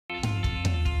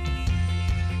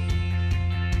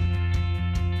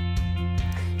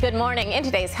Good morning. In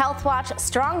today's Health Watch,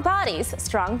 strong bodies,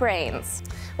 strong brains.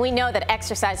 We know that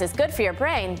exercise is good for your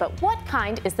brain, but what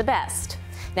kind is the best?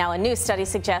 Now, a new study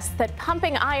suggests that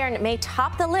pumping iron may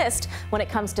top the list when it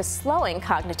comes to slowing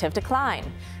cognitive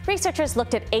decline. Researchers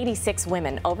looked at 86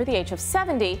 women over the age of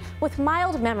 70 with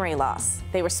mild memory loss.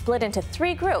 They were split into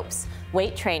 3 groups: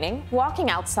 weight training, walking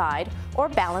outside, or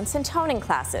balance and toning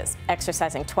classes,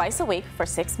 exercising twice a week for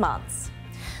 6 months.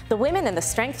 The women in the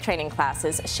strength training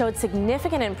classes showed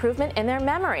significant improvement in their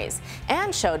memories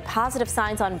and showed positive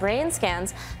signs on brain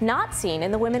scans not seen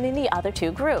in the women in the other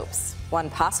 2 groups. One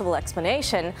possible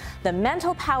explanation: the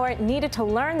mental power needed to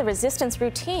learn the resistance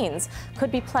routines could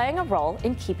be playing a role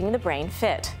in keeping the brain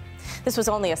fit. This was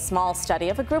only a small study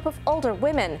of a group of older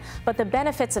women, but the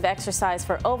benefits of exercise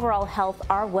for overall health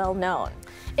are well known.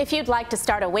 If you'd like to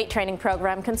start a weight training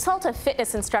program, consult a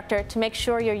fitness instructor to make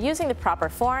sure you're using the proper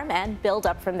form and build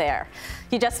up from there.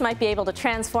 You just might be able to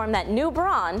transform that new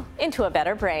brawn into a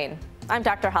better brain. I'm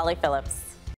Dr. Holly Phillips.